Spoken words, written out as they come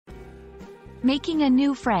Making a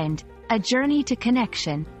new friend, a journey to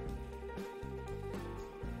connection.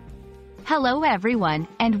 Hello everyone,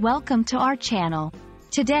 and welcome to our channel.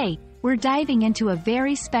 Today, we're diving into a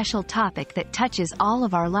very special topic that touches all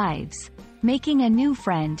of our lives: making a new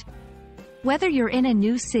friend. Whether you're in a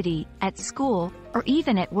new city, at school, or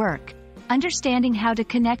even at work, understanding how to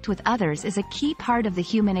connect with others is a key part of the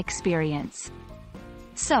human experience.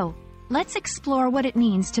 So, let's explore what it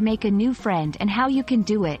means to make a new friend and how you can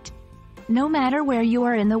do it, no matter where you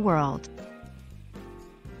are in the world.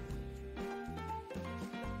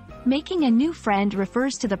 Making a new friend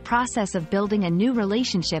refers to the process of building a new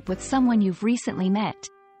relationship with someone you've recently met.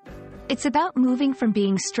 It's about moving from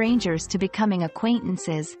being strangers to becoming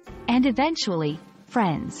acquaintances, and eventually,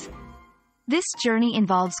 friends. This journey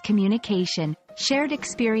involves communication, shared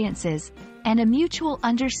experiences, and a mutual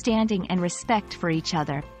understanding and respect for each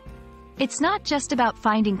other. It's not just about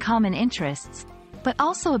finding common interests, but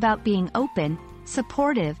also about being open,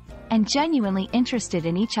 supportive, and genuinely interested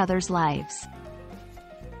in each other's lives.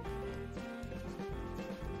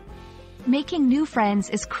 Making new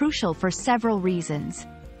friends is crucial for several reasons.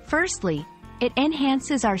 Firstly, it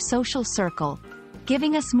enhances our social circle,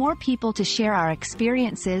 giving us more people to share our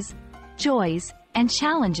experiences, joys, and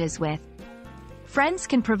challenges with. Friends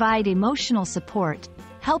can provide emotional support,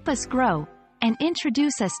 help us grow, and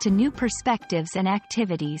introduce us to new perspectives and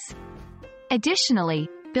activities. Additionally,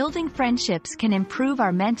 building friendships can improve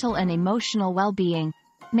our mental and emotional well-being,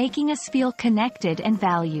 making us feel connected and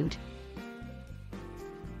valued.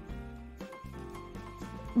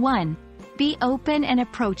 1. Be open and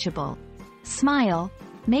approachable. Smile,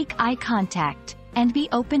 make eye contact, and be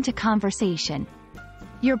open to conversation.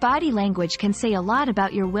 Your body language can say a lot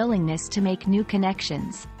about your willingness to make new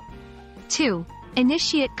connections. 2.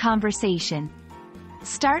 Initiate conversation.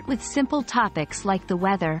 Start with simple topics like the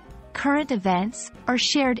weather, current events, or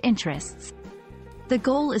shared interests. The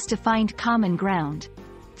goal is to find common ground.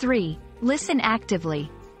 3. Listen actively.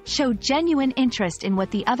 Show genuine interest in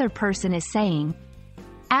what the other person is saying.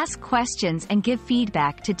 Ask questions and give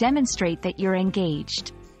feedback to demonstrate that you're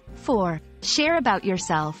engaged. 4. Share about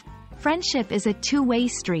yourself. Friendship is a two-way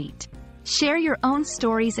street. Share your own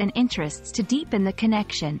stories and interests to deepen the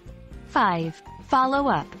connection. 5. Follow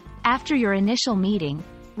up. After your initial meeting,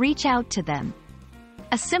 reach out to them.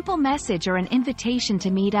 A simple message or an invitation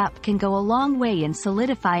to meet up can go a long way in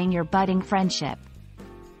solidifying your budding friendship.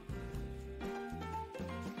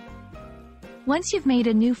 Once you've made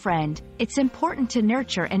a new friend, it's important to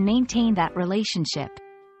nurture and maintain that relationship.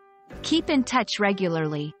 Keep in touch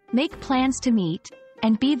regularly, make plans to meet,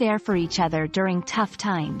 and be there for each other during tough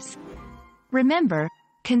times. Remember,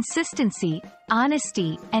 consistency,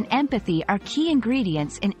 honesty, and empathy are key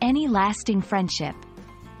ingredients in any lasting friendship.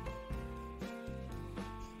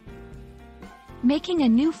 Making a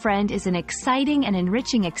new friend is an exciting and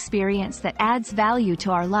enriching experience that adds value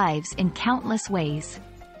to our lives in countless ways.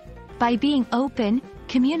 By being open,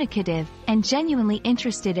 communicative, and genuinely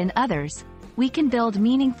interested in others, we can build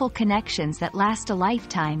meaningful connections that last a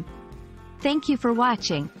lifetime. Thank you for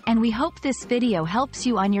watching, and we hope this video helps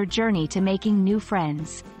you on your journey to making new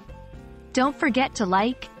friends. Don't forget to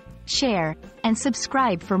like, share, and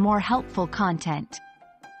subscribe for more helpful content.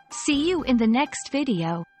 See you in the next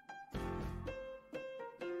video.